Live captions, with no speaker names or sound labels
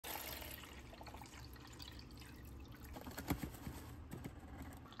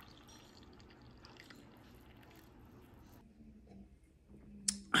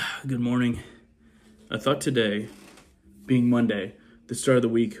Good morning. I thought today, being Monday, the start of the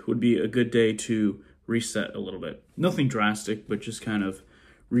week, would be a good day to reset a little bit. Nothing drastic, but just kind of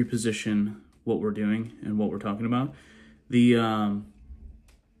reposition what we're doing and what we're talking about. The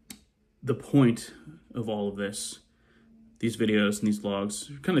point of all of this, these videos and these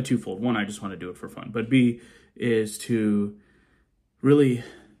vlogs, are kind of twofold. One, I just want to do it for fun. But B, is to really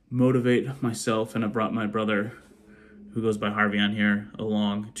motivate myself, and I brought my brother, who goes by Harvey on here,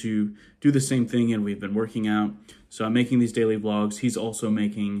 along to do the same thing, and we've been working out. So I'm making these daily vlogs. He's also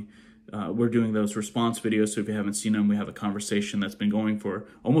making, we're doing those response videos, so if you haven't seen them, we have a conversation that's been going for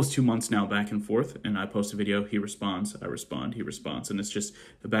almost 2 months now, back and forth, and I post a video, he responds, I respond, he responds, and it's just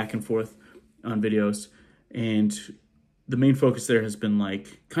a back and forth on videos. And the main focus there has been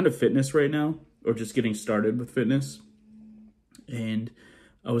like kind of fitness right now, or just getting started with fitness. And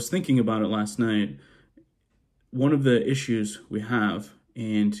I was thinking about it last night. One of the issues we have,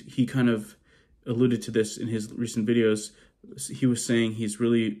 and he kind of alluded to this in his recent videos, he was saying he's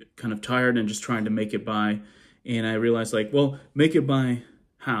really kind of tired and just trying to make it by. And I realized, like, well, make it by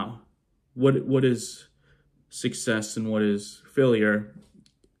how? What is success and what is failure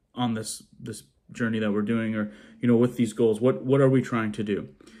on this journey that we're doing, or, you know, with these goals? What are we trying to do?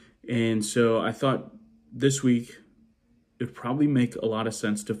 And so I thought this week it'd probably make a lot of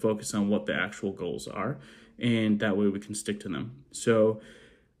sense to focus on what the actual goals are, and that way we can stick to them. So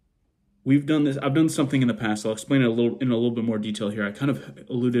we've done this. I've done something in the past. I'll explain it in a little bit more detail here. I kind of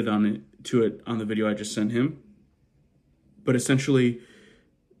alluded to it on the video I just sent him. But essentially,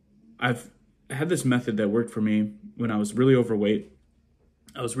 I've had this method that worked for me when I was really overweight.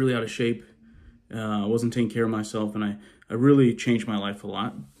 I was really out of shape. I wasn't taking care of myself, and I really changed my life a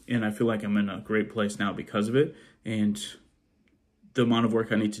lot. And I feel like I'm in a great place now because of it. And the amount of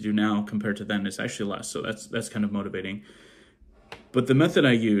work I need to do now compared to then is actually less. So that's kind of motivating. But the method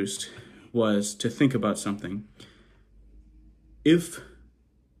I used was to think about something. If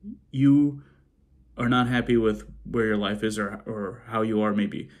you are not happy with where your life is, or how you are,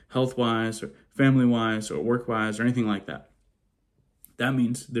 maybe health-wise or family-wise or work-wise or anything like that, that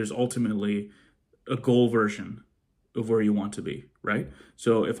means there's ultimately a goal version of where you want to be, right?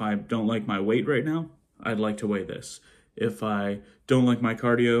 So if I don't like my weight right now, I'd like to weigh this. If I don't like my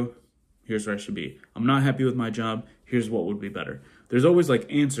cardio, here's where I should be. I'm not happy with my job, here's what would be better. There's always like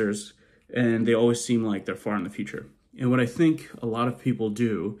answers, and they always seem like they're far in the future. And what I think a lot of people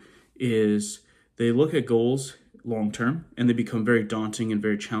do is they look at goals long term, and they become very daunting and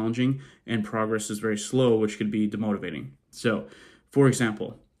very challenging, and progress is very slow, which could be demotivating. So, for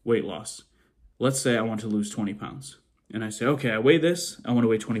example, weight loss. Let's say I want to lose 20 pounds. And I say, okay, I weigh this, I want to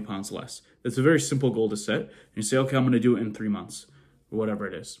weigh 20 pounds less. That's a very simple goal to set. And you say, okay, I'm going to do it in 3 months, or whatever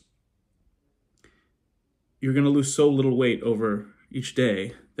it is. You're going to lose so little weight over each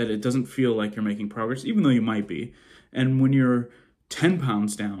day that it doesn't feel like you're making progress, even though you might be. And when you're 10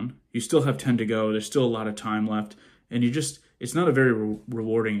 pounds down, you still have 10 to go. There's still a lot of time left. And it's not a very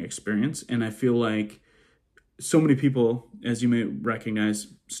rewarding experience. And I feel like so many people, as you may recognize,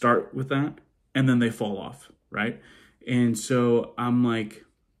 start with that, and then they fall off, right? And so I'm like,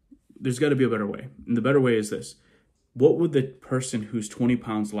 there's got to be a better way. And the better way is this. What would the person who's 20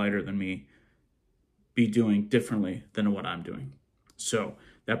 pounds lighter than me be doing differently than what I'm doing? So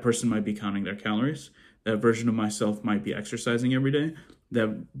that person might be counting their calories. That version of myself might be exercising every day.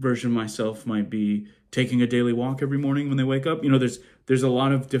 That version of myself might be taking a daily walk every morning when they wake up. You know, there's a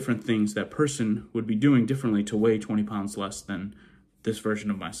lot of different things that person would be doing differently to weigh 20 pounds less than this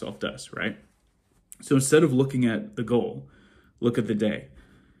version of myself does, right? So instead of looking at the goal, look at the day.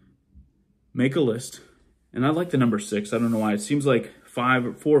 Make a list. And I like the number 6. I don't know why. It seems like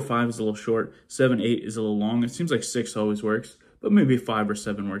 4 or 5 is a little short. 7, 8 is a little long. It seems like 6 always works, but maybe 5 or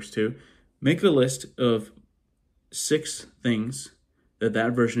 7 works too. Make a list of 6 things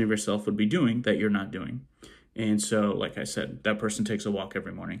that version of yourself would be doing that you're not doing. And so, like I said, that person takes a walk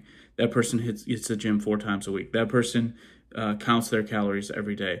every morning. That person hits the gym 4 times a week. That person counts their calories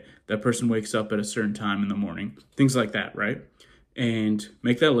every day. That person wakes up at a certain time in the morning. Things like that, right? And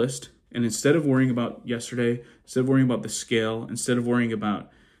make that list. And instead of worrying about yesterday, instead of worrying about the scale, instead of worrying about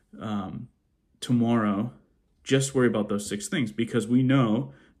tomorrow, just worry about those 6 things, because we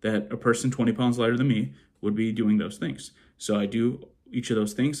know that a person 20 pounds lighter than me would be doing those things. So I do each of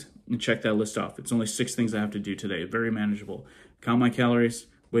those things and check that list off. It's only 6 things I have to do today. Very manageable. Count my calories,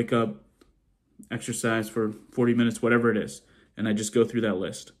 wake up, exercise for 40 minutes, whatever it is. And I just go through that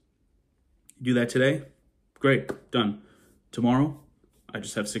list. Do that today? Great, done. Tomorrow, I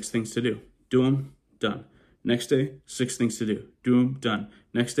just have 6 things to do. Do them, done. Next day, 6 things to do. Do them, done.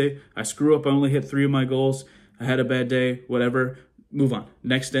 Next day, I screw up, I only hit 3 of my goals. I had a bad day, whatever. move on.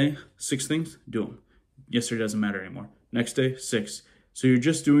 Next day, 6 things, do them. Yesterday doesn't matter anymore. Next day, 6. So you're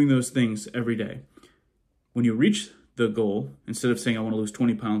just doing those things every day. When you reach the goal, instead of saying, I want to lose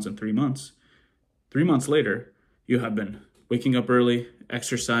 20 pounds in 3 months, 3 months later, you have been waking up early,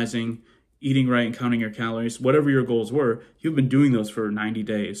 exercising, eating right and counting your calories, whatever your goals were, you've been doing those for 90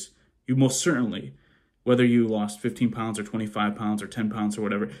 days. You most certainly, whether you lost 15 pounds or 25 pounds or 10 pounds or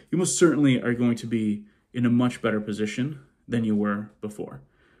whatever, you most certainly are going to be in a much better position than you were before.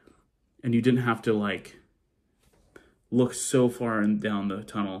 And you didn't have to like look so far down the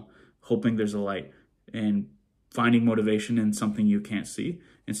tunnel, hoping there's a light and finding motivation in something you can't see.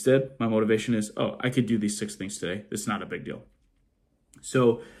 Instead, my motivation is, oh, I could do these 6 things today. It's not a big deal.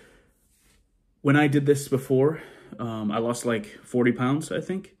 So when I did this before, I lost like 40 pounds, I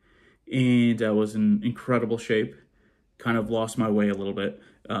think, and I was in incredible shape. Kind of lost my way a little bit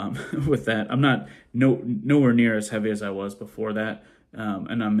with that. I'm not nowhere near as heavy as I was before that,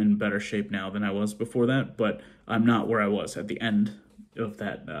 and I'm in better shape now than I was before that, but I'm not where I was at the end of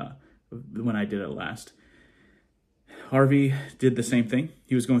that when I did it last. Harvey did the same thing.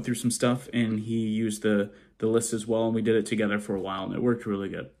 He was going through some stuff, and he used the list as well, and we did it together for a while, and it worked really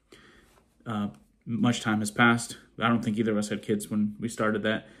good. Much time has passed. I don't think either of us had kids when we started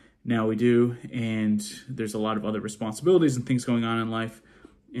that. Now we do, and there's a lot of other responsibilities and things going on in life,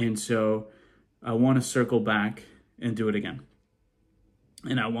 and so I want to circle back and do it again.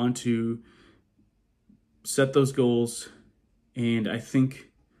 And I want to set those goals, and I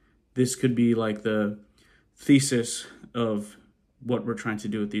think this could be like the thesis of what we're trying to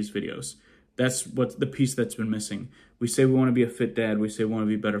do with these videos. That's what the piece that's been missing. We say we want to be a fit dad. We say we want to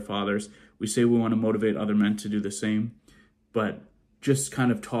be better fathers. We say we want to motivate other men to do the same. But just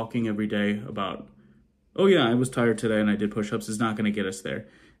kind of talking every day about, oh yeah, I was tired today and I did push-ups is not going to get us there.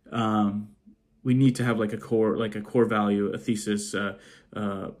 We need to have like a core value, a thesis, a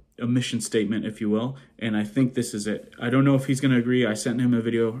mission statement, if you will. And I think this is it. I don't know if he's going to agree. I sent him a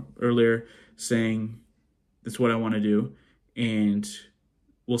video earlier saying that's what I want to do, and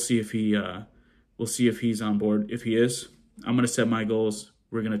we'll see if he's on board. If he is, I'm going to set my goals.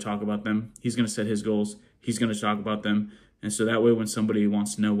 We're going to talk about them. He's going to set his goals. He's going to talk about them. And so that way, when somebody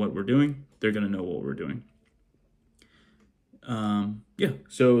wants to know what we're doing, they're going to know what we're doing. Yeah,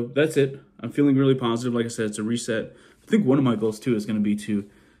 so that's it. I'm feeling really positive. Like I said, it's a reset. I think one of my goals too is going to be to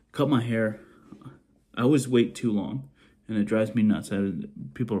cut my hair. I always wait too long, and it drives me nuts.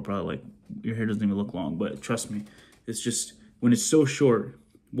 People are probably like, your hair doesn't even look long, but trust me, it's just, when it's so short,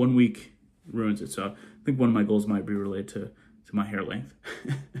 1 week ruins it. So I think one of my goals might be related to my hair length.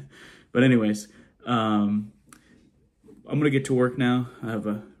 But anyways, I'm going to get to work now. I have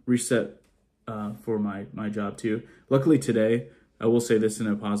a reset for my job too. Luckily today, I will say this in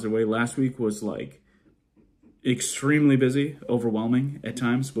a positive way. Last week was like extremely busy, overwhelming at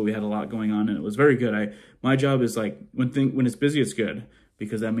times, but we had a lot going on and it was very good. My job is like, when it's busy, it's good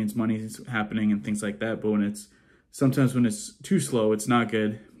because that means money is happening and things like that. But sometimes when it's too slow, it's not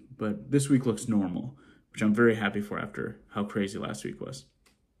good. But this week looks normal, which I'm very happy for after how crazy last week was.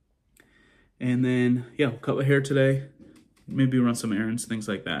 And then, yeah, we'll cut my hair today, maybe run some errands, things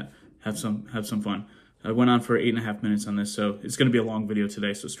like that. Have some fun. I went on for 8.5 minutes on this, so it's going to be a long video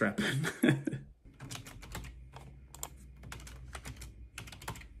today, so strap in.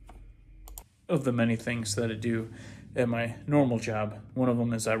 Of the many things that I do at my normal job, one of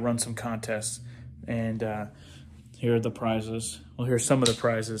them is I run some contests, and here are the prizes. Well, here's some of the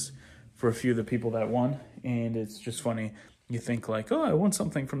prizes for a few of the people that won, and it's just funny. You think like, oh, I won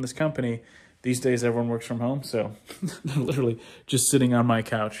something from this company. These days, everyone works from home, so literally just sitting on my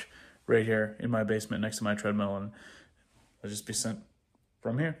couch right here in my basement next to my treadmill, and I'll just be sent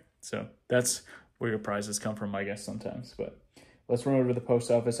from here. So that's where your prizes come from, I guess, sometimes. But let's run over to the post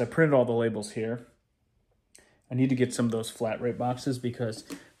office. I printed all the labels here. I need to get some of those flat rate boxes because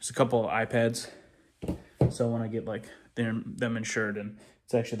there's a couple of iPads, so I want to get like them insured, and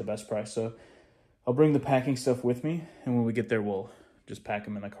it's actually the best price. So I'll bring the packing stuff with me, and when we get there, we'll just pack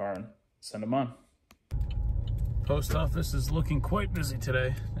them in the car and send them on. Post office is looking quite busy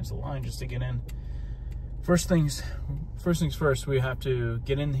today. There's a line just to get in. First things first, we have to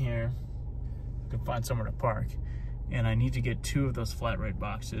get in here. We can find somewhere to park. And I need to get 2 of those flat rate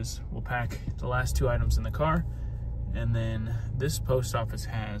boxes. We'll pack the last 2 items in the car. And then this post office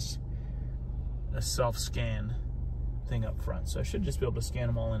has a self-scan thing up front. So I should just be able to scan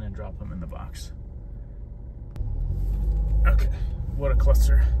them all in and drop them in the box. Okay, what a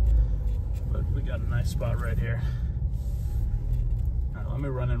cluster. But we got a nice spot right here. All right, let me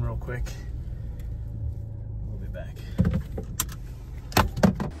run in real quick. We'll be back.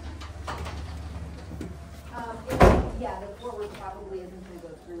 Yeah, what we're power probably isn't going to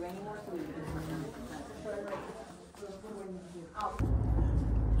go through anymore, so we can just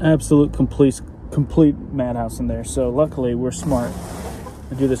Absolute complete madhouse in there. So luckily we're smart.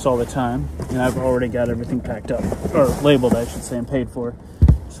 I do this all the time, and I've already got everything packed up, or labeled, I should say, and paid for.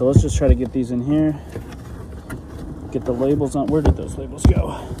 So let's just try to get these in here. Get the labels on. Where did those labels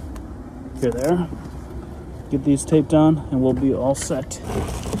go? Here they are. Get these taped on, and we'll be all set.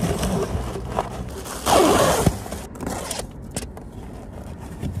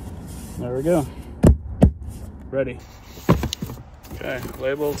 There we go. Ready. Okay,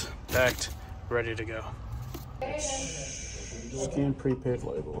 labeled, packed, ready to go. Scan prepaid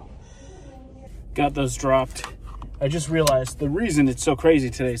label. Got those dropped. I just realized the reason it's so crazy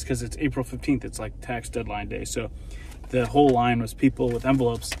today is because it's April 15th. It's like tax deadline day. So the whole line was people with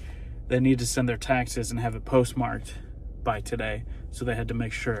envelopes that need to send their taxes and have it postmarked by today. So they had to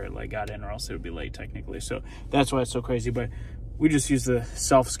make sure it like got in, or else it would be late technically. So that's why it's so crazy. But we just used the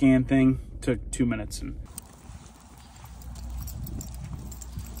self-scan thing. Took 2 minutes and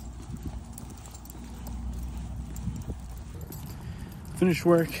finished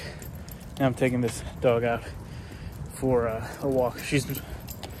work. Now I'm taking this dog out for a walk.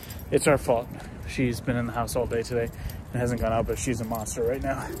 It's our fault. She's been in the house all day today and hasn't gone out, but she's a monster right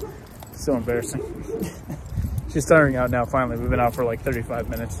now. So embarrassing. She's tiring out now finally. We've been out for like 35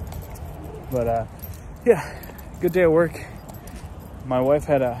 minutes. But yeah, good day at work. My wife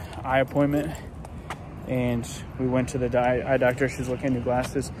had an eye appointment and we went to the eye doctor. She's looking at new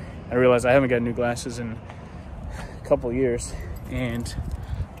glasses. I realized I haven't got new glasses in a couple of years. And,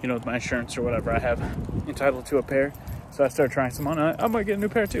 you know, with my insurance or whatever, I have entitled to a pair. So I started trying some on. I might get a new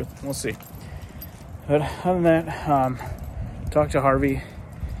pair too. We'll see. But other than that, talk to Harvey.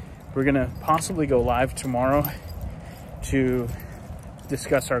 We're going to possibly go live tomorrow to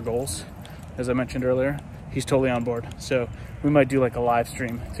discuss our goals. As I mentioned earlier, he's totally on board. So we might do like a live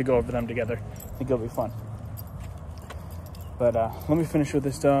stream to go over them together. I think it'll be fun. But let me finish with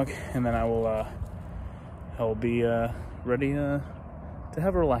this dog, and then I will be ready to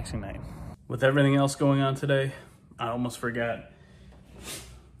have a relaxing night. With everything else going on today, I almost forgot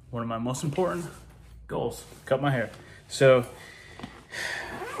one of my most important goals: cut my hair. So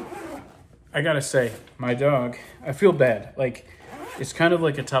I gotta say, my dog, I feel bad. Like, it's kind of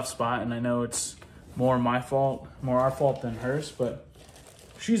like a tough spot, and I know it's more our fault than hers, but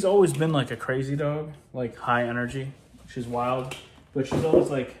she's always been like a crazy dog, like high energy. She's wild, but she's always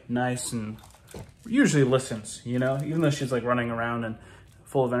like nice and usually listens, you know? Even though she's like running around and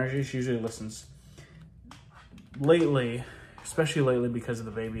full of energy, she usually listens. Lately, especially lately because of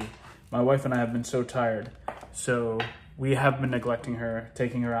the baby, my wife and I have been so tired. So we have been neglecting her,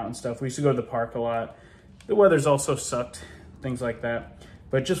 taking her out and stuff. We used to go to the park a lot. The weather's also sucked, things like that.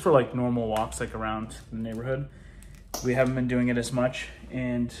 But just for like normal walks, like around the neighborhood, we haven't been doing it as much.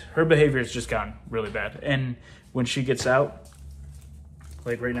 And her behavior has just gotten really bad. And when she gets out,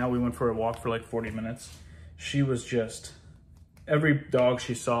 like right now we went for a walk for like 40 minutes. She was just, every dog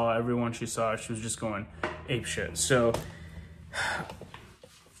she saw, everyone she saw, she was just going ape shit. So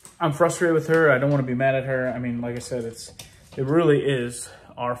I'm frustrated with her. I don't want to be mad at her. I mean, like I said, it really is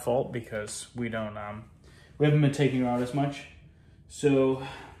our fault because we haven't been taking her out as much. So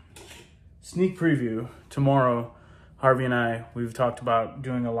sneak preview, tomorrow, Harvey and I, we've talked about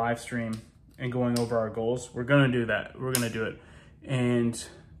doing a live stream and going over our goals. We're going to do that. We're going to do it. And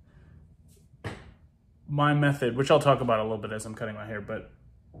my method, which I'll talk about a little bit as I'm cutting my hair, but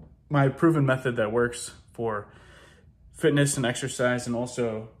my proven method that works for fitness and exercise, and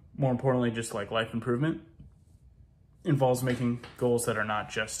also more importantly, just like life improvement, involves making goals that are not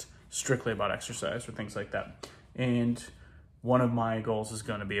just strictly about exercise or things like that. And one of my goals is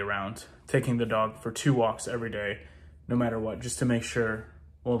going to be around taking the dog for 2 walks every day, no matter what, just to make sure,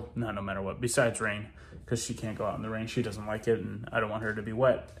 well, not no matter what, besides rain, because she can't go out in the rain. She doesn't like it, and I don't want her to be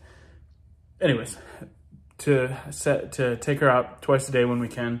wet. Anyways, to take her out twice a day when we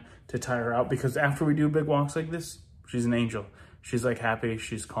can, to tire her out, because after we do big walks like this, she's an angel. She's like happy,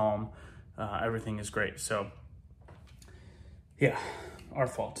 she's calm, everything is great. So yeah, our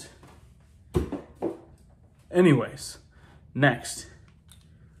fault. Anyways, next,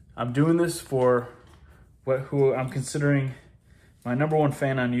 I'm doing this for who I'm considering my #1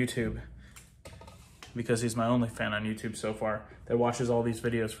 fan on YouTube, because he's my only fan on YouTube so far that watches all these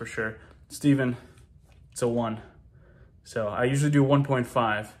videos for sure. Steven, it's a 1. So I usually do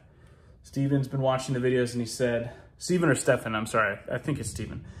 1.5. Steven's been watching the videos and he said, Steven or Stefan, I'm sorry, I think it's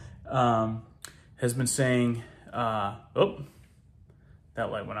Steven, has been saying, oh,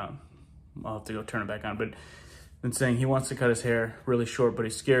 that light went out. I'll have to go turn it back on, but been saying he wants to cut his hair really short, but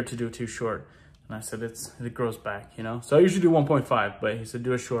he's scared to do it too short. And I said, it grows back, you know? So I usually do 1.5, but he said,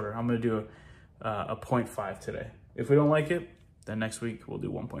 do it shorter. I'm gonna do a 0.5 today. If we don't like it, then next week we'll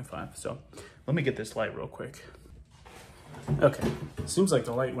do 1.5. So let me get this light real quick. Okay, seems like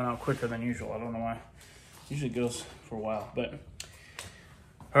the light went out quicker than usual. I don't know why. Usually goes for a while, but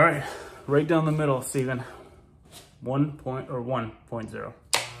all right, right down the middle, Steven. 1.0.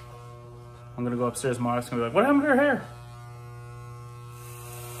 I'm gonna go upstairs tomorrow. It's gonna be like, what happened to your hair?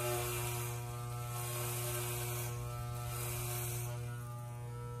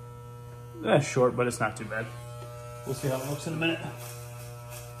 That's short, but it's not too bad. We'll see how it looks in a minute.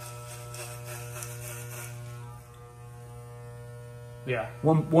 Yeah,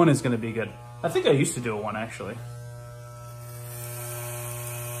 one is gonna be good. I think I used to do a 1 actually.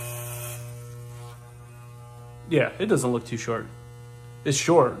 Yeah, it doesn't look too short. It's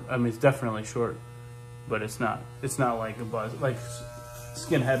short. I mean, it's definitely short, but it's not like a buzz, like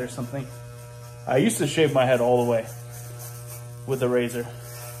skinhead or something. I used to shave my head all the way with a razor,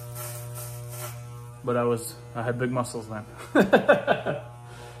 but I had big muscles then.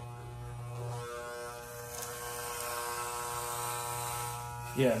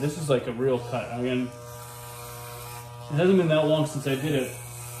 Yeah, this is like a real cut. I mean, it hasn't been that long since I did it,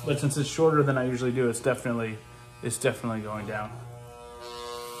 but since it's shorter than I usually do, it's definitely going down.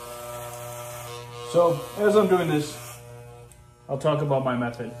 So as I'm doing this, I'll talk about my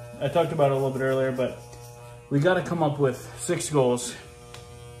method. I talked about it a little bit earlier, but we got to come up with 6 goals.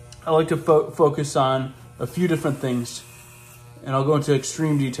 I like to focus on a few different things, and I'll go into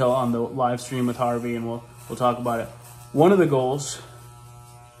extreme detail on the live stream with Harvey, and we'll talk about it. One of the goals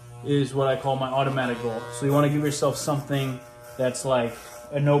is what I call my automatic goal. So you want to give yourself something that's like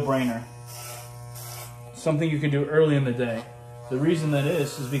a no-brainer, something you can do early in the day. The reason that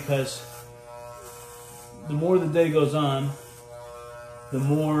is because the more the day goes on, the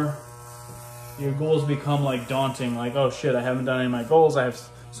more your goals become like daunting, like, oh shit, I haven't done any of my goals, I have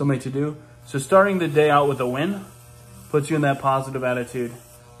so many to do. So starting the day out with a win puts you in that positive attitude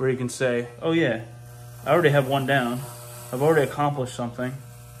where you can say, oh yeah, I already have 1 down, I've already accomplished something.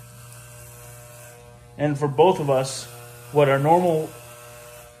 And for both of us, what our normal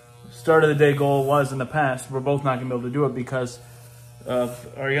start of the day goal was in the past, we're both not gonna be able to do it because of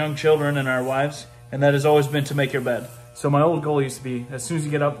our young children and our wives, and that has always been to make your bed. So my old goal used to be, as soon as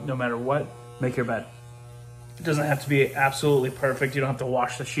you get up, no matter what, make your bed. It doesn't have to be absolutely perfect. You don't have to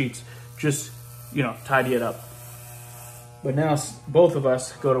wash the sheets. Just, you know, tidy it up. But now both of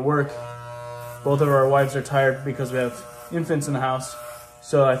us go to work. Both of our wives are tired because we have infants in the house.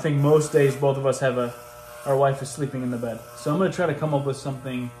 So I think most days both of us have our wife is sleeping in the bed. So I'm going to try to come up with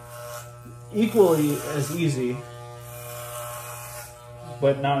something equally as easy,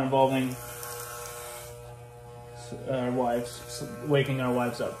 but not involving our wives, waking our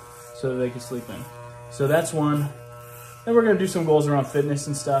wives up so that they can sleep in. So that's one. Then we're going to do some goals around fitness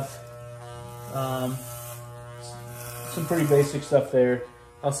and stuff. Some pretty basic stuff there.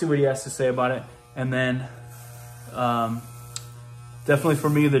 I'll see what he has to say about it. And then definitely for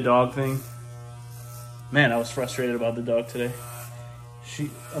me, the dog thing. Man, I was frustrated about the dog today.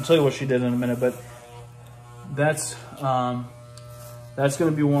 I'll tell you what she did in a minute, but that's going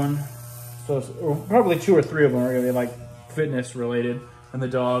to be one. So probably 2 or 3 of them are going to be like fitness related, and the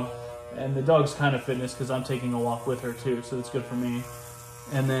dog's kind of fitness because I'm taking a walk with her too, so it's good for me.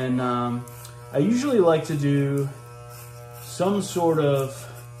 And then I usually like to do some sort of,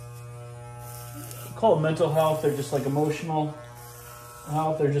 call it mental health or just like emotional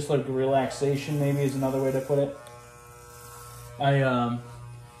health or just like relaxation, maybe is another way to put it.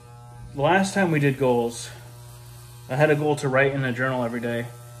 Last time we did goals, I had a goal to write in a journal every day,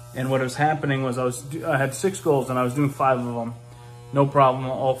 and what was happening was I had 6 goals and I was doing 5 of them, no problem,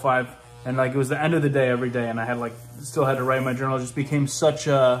 all 5, and like it was the end of the day every day, and I had like still had to write in my journal. It just became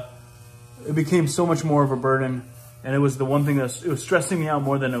it became so much more of a burden, and it was the one thing it was stressing me out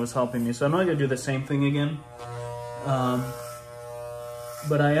more than it was helping me. So I'm not gonna do the same thing again,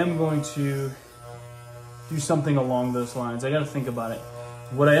 but I am going to do something along those lines. I got to think about it.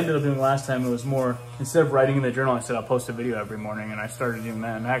 What I ended up doing last time, it was more, instead of writing in the journal, I said I'll post a video every morning, and I started doing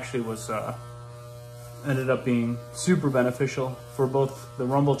that, and actually was ended up being super beneficial for both the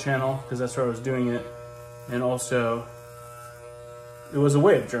Rumble channel, because that's where I was doing it, and also it was a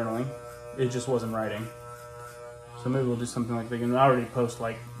way of journaling. It just wasn't writing. So maybe we'll do something like that. And I already post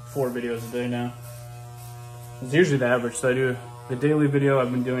like 4 videos a day now. It's usually the average. So I do the daily video,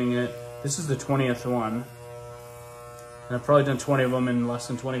 I've been doing it. This is the 20th one. And I've probably done 20 of them in less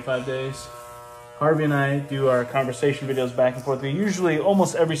than 25 days. Harvey and I do our conversation videos back and forth. We usually,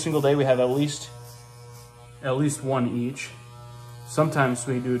 almost every single day, we have at least one each. Sometimes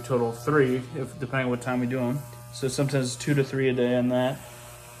we do a total of 3, if depending on what time we do them. So sometimes 2 to 3 a day on that.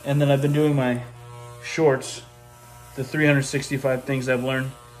 And then I've been doing my shorts, the 365 things I've learned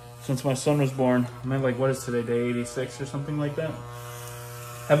since my son was born. I'm at like, what is today, day 86 or something like that?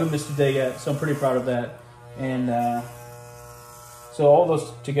 Haven't missed a day yet, so I'm pretty proud of that. And so all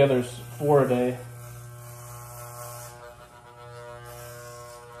those together is 4 a day.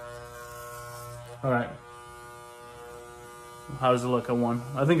 All right. How does it look at 1?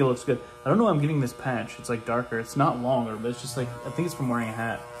 I think it looks good. I don't know why I'm getting this patch. It's like darker. It's not longer, but it's just like, I think it's from wearing a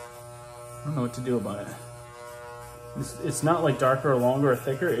hat. I don't know what to do about it. It's not like darker or longer or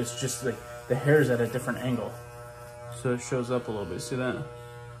thicker. It's just like the hair is at a different angle. So it shows up a little bit. See that?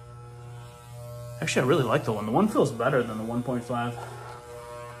 Actually, I really like the one. The one feels better than the 1.5.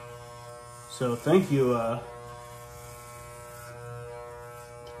 So thank you,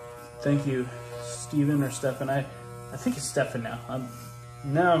 Steven or Stefan. I think it's Stefan now.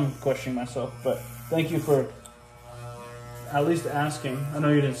 Now I'm questioning myself, but thank you for at least asking. I know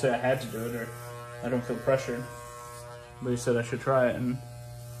you didn't say I had to do it or I don't feel pressured, but you said I should try it. And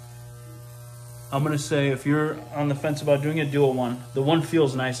I'm gonna say, if you're on the fence about doing it, do a 1. The 1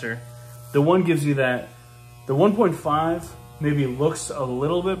 feels nicer. The 1 gives you that. The 1.5 maybe looks a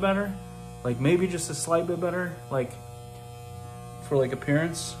little bit better, like maybe just a slight bit better, like for like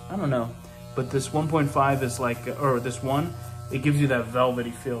appearance. I don't know. But this 1.5 is like, or this 1, it gives you that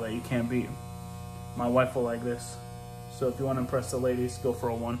velvety feel that you can't beat. My wife will like this. So if you want to impress the ladies, go for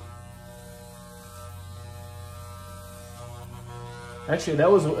a 1. Actually,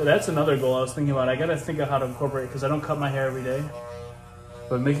 that's another goal I was thinking about. I gotta think of how to incorporate, because I don't cut my hair every day,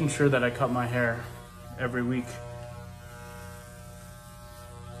 but making sure that I cut my hair every week.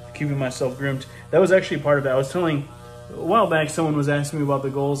 Keeping myself groomed. That was actually part of it. I was telling, a while back, someone was asking me about the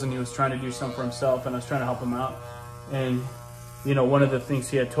goals, and he was trying to do something for himself, and I was trying to help him out. And, you know, one of the things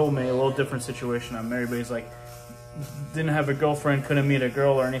he had told me, a little different situation, I'm married, but he's like, didn't have a girlfriend, couldn't meet a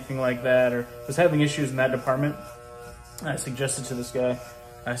girl or anything like that, or was having issues in that department. I suggested to this guy,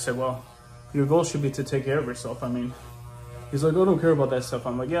 I said, well, your goal should be to take care of yourself. I mean, he's like, oh, I don't care about that stuff.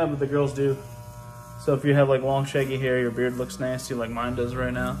 I'm like, yeah, but the girls do. So if you have like long shaggy hair, your beard looks nasty like mine does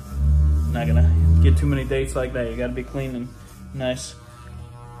right now, not gonna get too many dates like that. You gotta be clean and nice.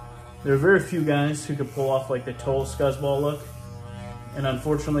 There are very few guys who could pull off like the total scuzzball look. And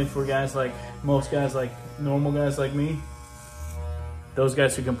unfortunately for guys like, most guys like normal guys like me, those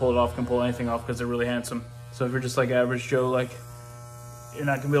guys who can pull it off can pull anything off because they're really handsome. So if you're just like average Joe, like, you're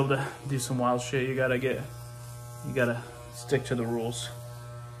not gonna be able to do some wild shit. You gotta stick to the rules.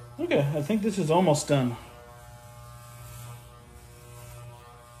 Okay, I think this is almost done.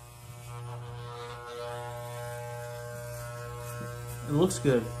 It looks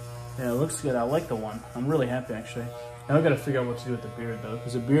good. Yeah, it looks good. I like the 1. I'm really happy, actually. Now I gotta figure out what to do with the beard, though,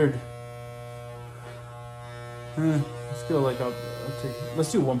 because the beard, let's go like,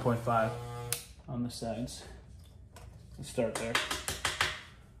 let's do 1.5 on the sides. Let's start there.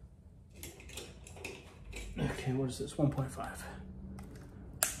 Okay, what is this? 1.5.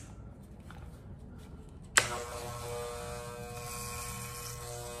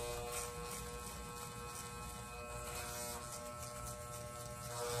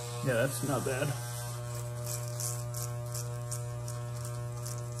 Yeah, that's not bad.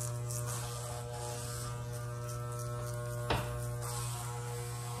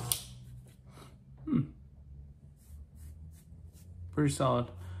 Pretty solid.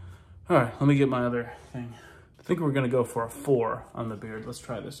 All right, let me get my other thing. I think we're gonna go for a 4 on the beard. Let's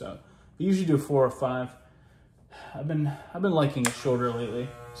try this out. I usually do 4 or 5. I've been liking it shorter lately,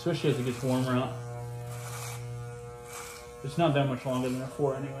 especially as it gets warmer out. It's not that much longer than a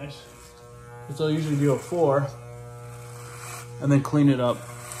 4 anyways. So I usually do a 4 and then clean it up.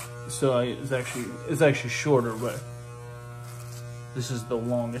 So it's actually shorter, but this is the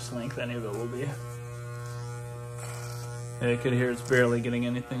longest length any of it will be. Yeah, you could hear it's barely getting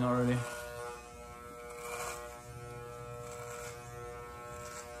anything already.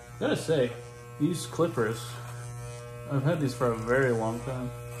 Gotta say, these clippers, I've had these for a very long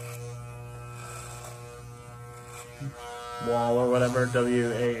time. Wall or whatever,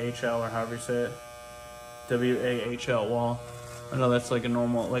 W-A-H-L or however you say it. W-A-H-L, Wall. I know that's like a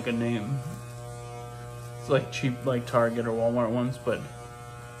normal, like a name. It's like cheap, like Target or Walmart ones, but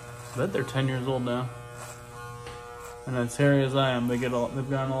I bet they're 10 years old now. And as hairy as I am, they've gotten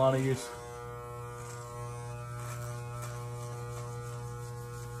a lot of use.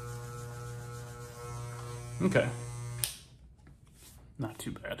 Okay. Not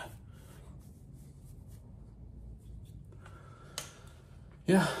too bad.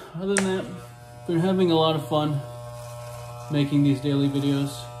 Yeah, other than that, been having a lot of fun. making these daily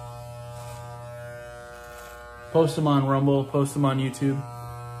videos. Post them on Rumble, post them on YouTube.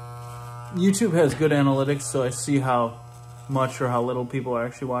 YouTube has good analytics, so I see how much or how little people are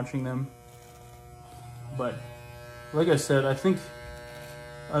actually watching them. But like I said, I think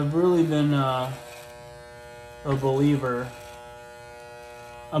I've really been a believer.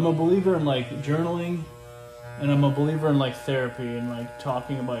 I'm a believer in like journaling, and I'm a believer in like therapy and like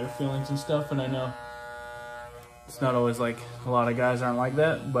talking about your feelings and stuff. And I know it's not always like a lot of guys aren't like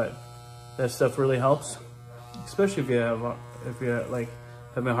that, but that stuff really helps, especially if you're like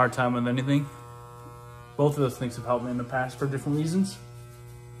having a hard time with anything. Both of those things have helped me in the past for different reasons.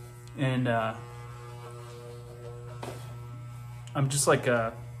 And I'm just like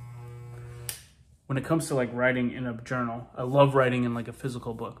when it comes to like writing in a journal, I love writing in like a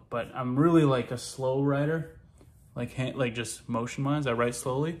physical book, but I'm really like a slow writer, like just motion minds. I write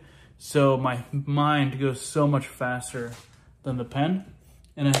slowly, so my mind goes so much faster than the pen,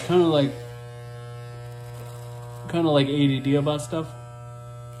 and I kind of like ADD about stuff.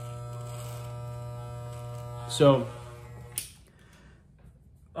 So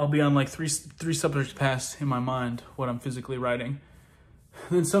I'll be on like three subjects past in my mind what I'm physically writing.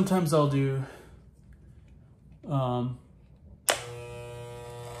 And then sometimes I'll do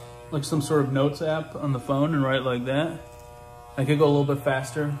like some sort of notes app on the phone and write like that. I could go a little bit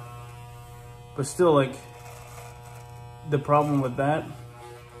faster, but still, like, the problem with that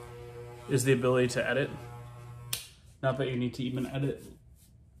is the ability to edit. Not that you need to even edit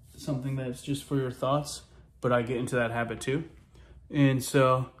something that's just for your thoughts, but I get into that habit too. And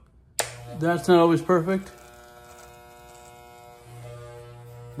so that's not always perfect.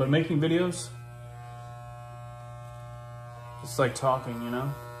 But making videos, it's like talking, you know?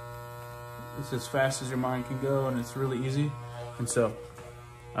 It's as fast as your mind can go, and it's really easy. And so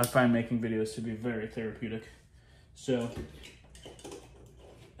I find making videos to be very therapeutic. So,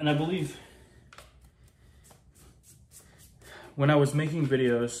 and I believe when I was making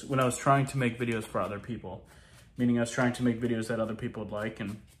videos, when I was trying to make videos for other people, meaning I was trying to make videos that other people would like,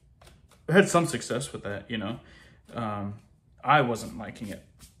 and I had some success with that, you know, I wasn't liking it.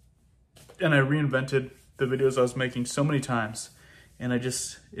 And I reinvented the videos I was making so many times, and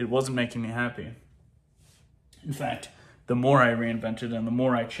it wasn't making me happy. In fact, the more I reinvented and the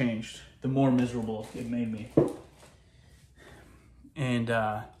more I changed, the more miserable it made me. And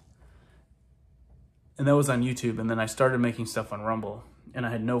that was on YouTube. And then I started making stuff on Rumble, and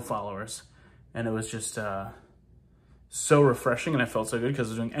I had no followers, and it was just so refreshing, and I felt so good because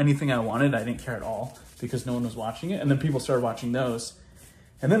I was doing anything I wanted. I didn't care at all because no one was watching it. And then people started watching those.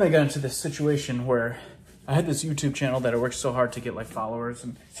 And then I got into this situation where I had this YouTube channel that I worked so hard to get like followers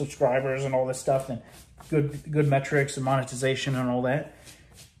and subscribers and all this stuff, and good metrics and monetization and all that.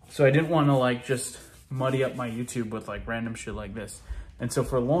 So I didn't want to like just muddy up my YouTube with like random shit like this. And so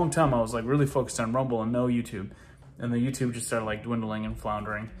for a long time I was like really focused on Rumble and no YouTube. And the YouTube just started like dwindling and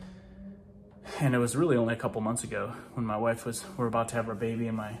floundering. And it was really only a couple months ago when my wife we're about to have our baby,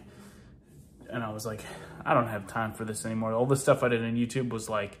 and I was like, I don't have time for this anymore. All the stuff I did on YouTube was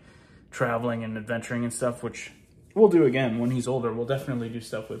like traveling and adventuring and stuff, which we'll do again when he's older. We'll definitely do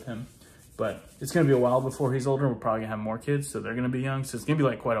stuff with him, but it's going to be a while before he's older. We're probably gonna have more kids, so they're going to be young. So it's going to be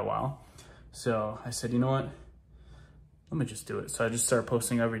like quite a while. So I said, you know what? Let me just do it. So I just started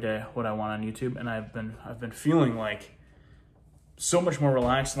posting every day what I want on YouTube, and I've been feeling like so much more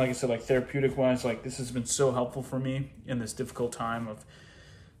relaxed. And like I said, like therapeutic wise, like this has been so helpful for me in this difficult time of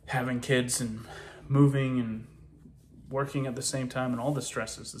having kids and moving and working at the same time and all the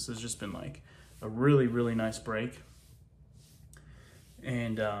stresses. This has just been like a really, really nice break.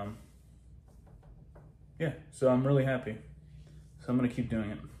 And yeah, so I'm really happy. So I'm gonna keep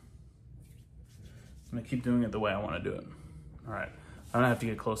doing it. I'm gonna keep doing it the way I wanna do it. All right, I'm gonna have to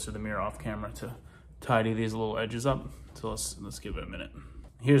get closer to the mirror off camera to tidy these little edges up. So let's give it a minute.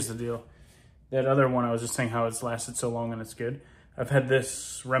 Here's the deal. That other one, I was just saying how it's lasted so long and it's good. I've had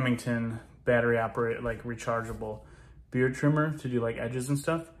this Remington battery operated, like rechargeable beard trimmer to do like edges and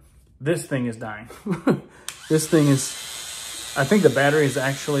stuff. This thing is dying. This thing is, I think the battery is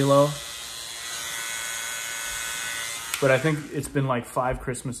actually low, but I think it's been like 5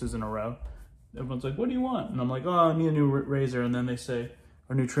 Christmases in a row. Everyone's like, what do you want? And I'm like, oh, I need a new razor. And then they say,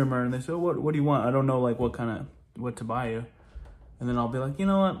 or new trimmer. And they say, what do you want? I don't know like what to buy you. And then I'll be like, you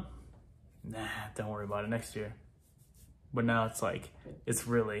know what? Nah, don't worry about it, next year. But now it's like, it's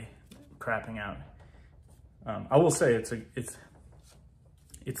really crapping out. I will say it's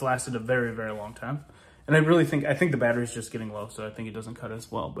lasted a very, very long time. And I think the battery's just getting low, so I think it doesn't cut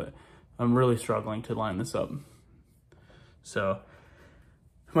as well, but I'm really struggling to line this up. So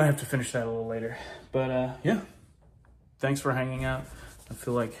I might have to finish that a little later. But yeah, thanks for hanging out. I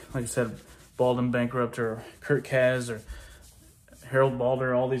feel like I said, Bald and Bankrupt or Kurt Kaz or Harold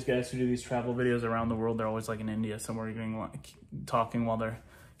Balder, all these guys who do these travel videos around the world, they're always like in India somewhere getting talking while they're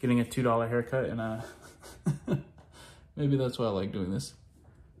getting a $2 haircut, and maybe that's why I like doing this.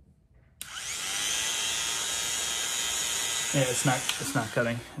 Yeah, it's not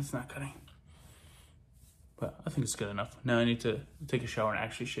cutting. It's not cutting. But I think it's good enough. Now I need to take a shower and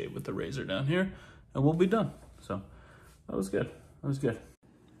actually shave with the razor down here, and we'll be done. So that was good. That was good.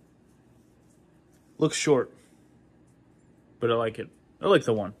 Looks short, but I like it. I like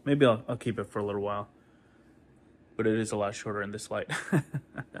the one. Maybe I'll keep it for a little while. But it is a lot shorter in this light.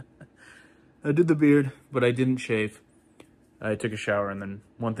 I did the beard, but I didn't shave. I took a shower, and then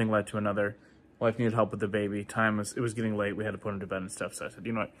one thing led to another. Wife needed help with the baby. It was getting late. We had to put him to bed and stuff. So I said,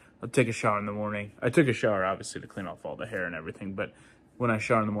 you know what? I'll take a shower in the morning. I took a shower, obviously, to clean off all the hair and everything. But when I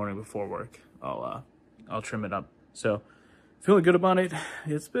shower in the morning before work, I'll trim it up. So feeling good about it.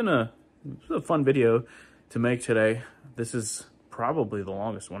 It's been a fun video to make today. This is probably the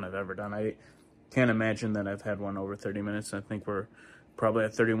longest one I've ever done. I can't imagine that I've had one over 30 minutes. I think we're probably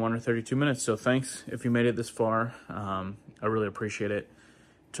at 31 or 32 minutes. So thanks if you made it this far. I really appreciate it.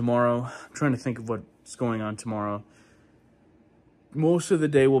 Tomorrow, I'm trying to think of what's going on tomorrow. Most of the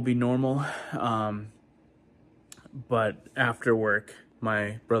day will be normal, but after work,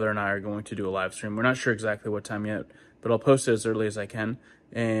 my brother and I are going to do a live stream. We're not sure exactly what time yet, but I'll post it as early as I can.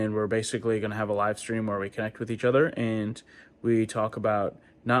 And we're basically going to have a live stream where we connect with each other and we talk about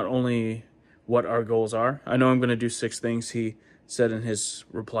not only what our goals are. I know I'm going to do 6 things. He said in his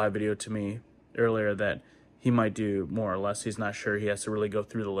reply video to me earlier that he might do more or less. He's not sure. He has to really go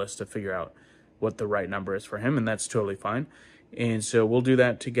through the list to figure out what the right number is for him, and that's totally fine. And so we'll do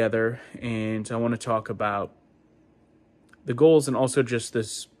that together, and I want to talk about the goals and also just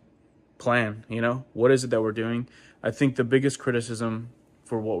this plan, you know? What is it that we're doing? I think the biggest criticism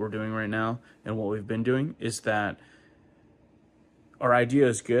for what we're doing right now and what we've been doing is that our idea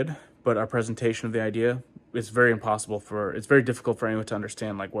is good, but our presentation of the idea is very it's very difficult for anyone to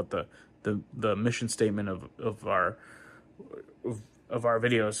understand, like what the mission statement of our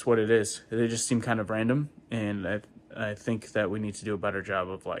videos, what it is. They just seem kind of random, and I think that we need to do a better job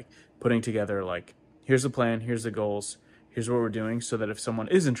of like putting together like, here's the plan, here's the goals, here's what we're doing, so that if someone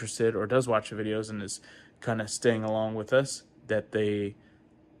is interested or does watch the videos and is kind of staying along with us, that they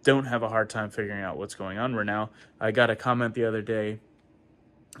don't have a hard time figuring out what's going on right now. I got a comment the other day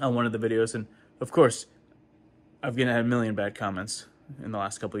on one of the videos, and of course I've had a million bad comments in the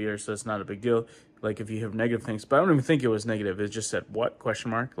last couple of years, so it's not a big deal. Like if you have negative things, but I don't even think it was negative. It just said, what?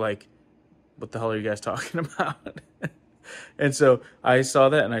 Question mark? Like, what the hell are you guys talking about? And so I saw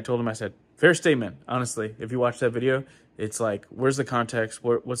that and I told him, I said, fair statement. Honestly, if you watch that video, it's like, where's the context?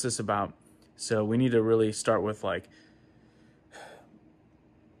 What's this about? So we need to really start with like,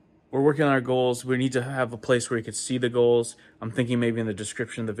 we're working on our goals. We need to have a place where you could see the goals. I'm thinking maybe in the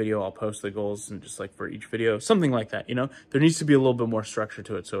description of the video, I'll post the goals and just like for each video, something like that, you know? There needs to be a little bit more structure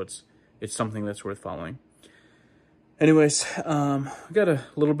to it, so it's something that's worth following. Anyways, we got a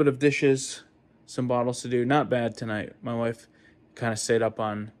little bit of dishes, some bottles to do. Not bad tonight. My wife kind of stayed up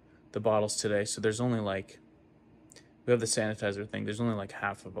on the bottles today, so there's only like, we have the sanitizer thing. There's only like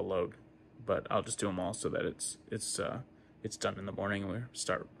half of a load, but I'll just do them all so that it's done in the morning and we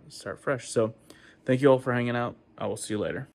start fresh. So thank you all for hanging out. I will see you later.